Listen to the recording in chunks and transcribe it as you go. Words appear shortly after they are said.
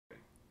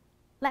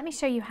Let me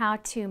show you how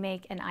to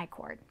make an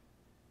I-cord.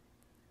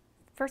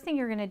 First thing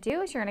you're going to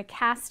do is you're going to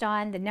cast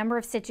on the number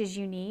of stitches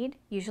you need,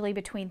 usually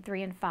between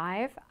 3 and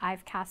 5.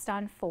 I've cast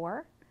on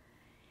 4.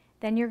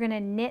 Then you're going to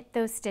knit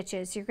those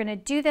stitches. You're going to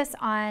do this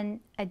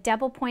on a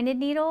double pointed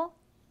needle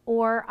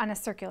or on a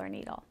circular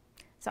needle.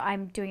 So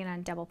I'm doing it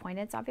on double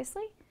pointeds,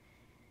 obviously.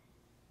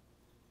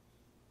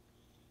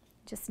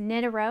 Just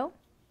knit a row.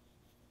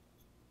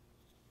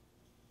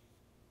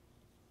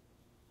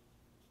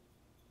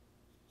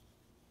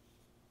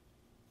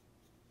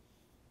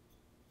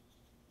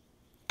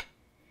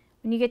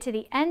 When you get to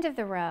the end of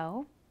the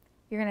row,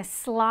 you're going to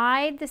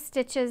slide the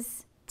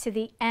stitches to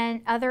the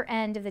other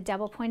end of the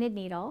double pointed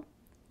needle.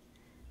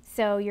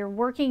 So your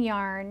working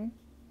yarn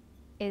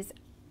is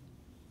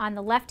on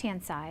the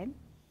left-hand side.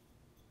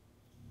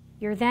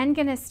 You're then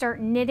going to start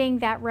knitting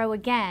that row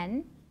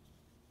again,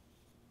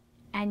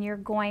 and you're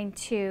going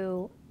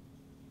to,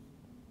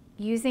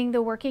 using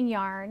the working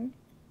yarn,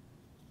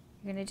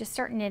 you're going to just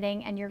start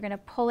knitting and you're going to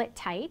pull it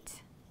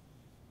tight.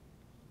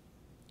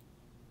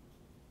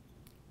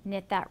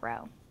 Knit that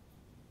row.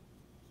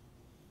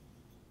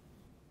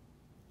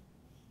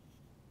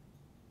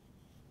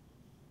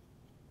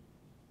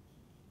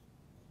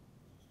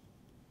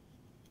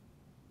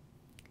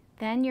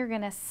 Then you're going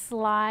to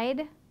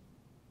slide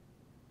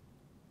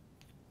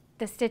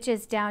the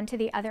stitches down to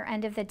the other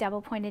end of the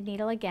double pointed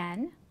needle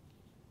again.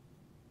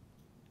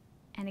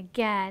 And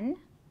again,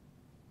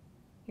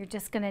 you're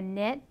just going to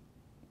knit,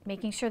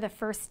 making sure the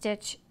first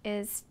stitch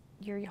is,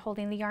 you're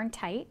holding the yarn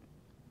tight.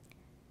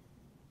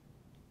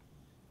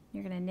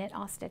 You're going to knit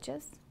all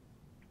stitches.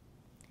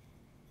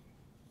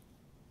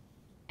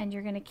 And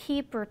you're going to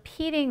keep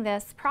repeating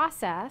this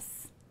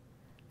process,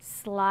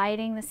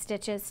 sliding the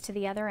stitches to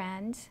the other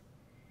end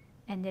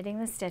and knitting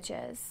the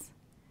stitches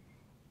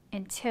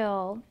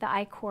until the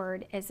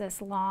I-cord is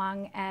as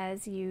long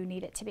as you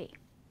need it to be.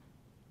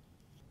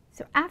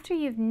 So after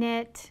you've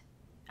knit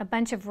a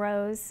bunch of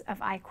rows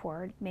of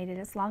I-cord, made it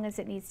as long as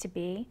it needs to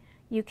be,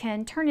 you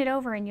can turn it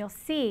over and you'll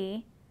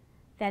see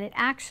that it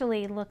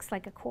actually looks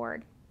like a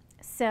cord.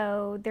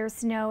 So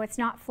it's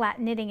not flat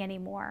knitting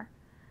anymore.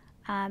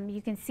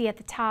 You can see at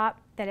the top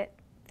that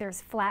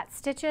there's flat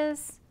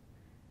stitches,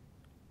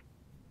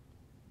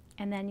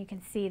 and then you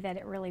can see that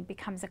it really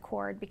becomes a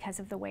cord because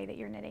of the way that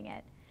you're knitting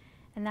it.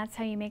 And that's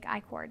how you make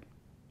I-cord.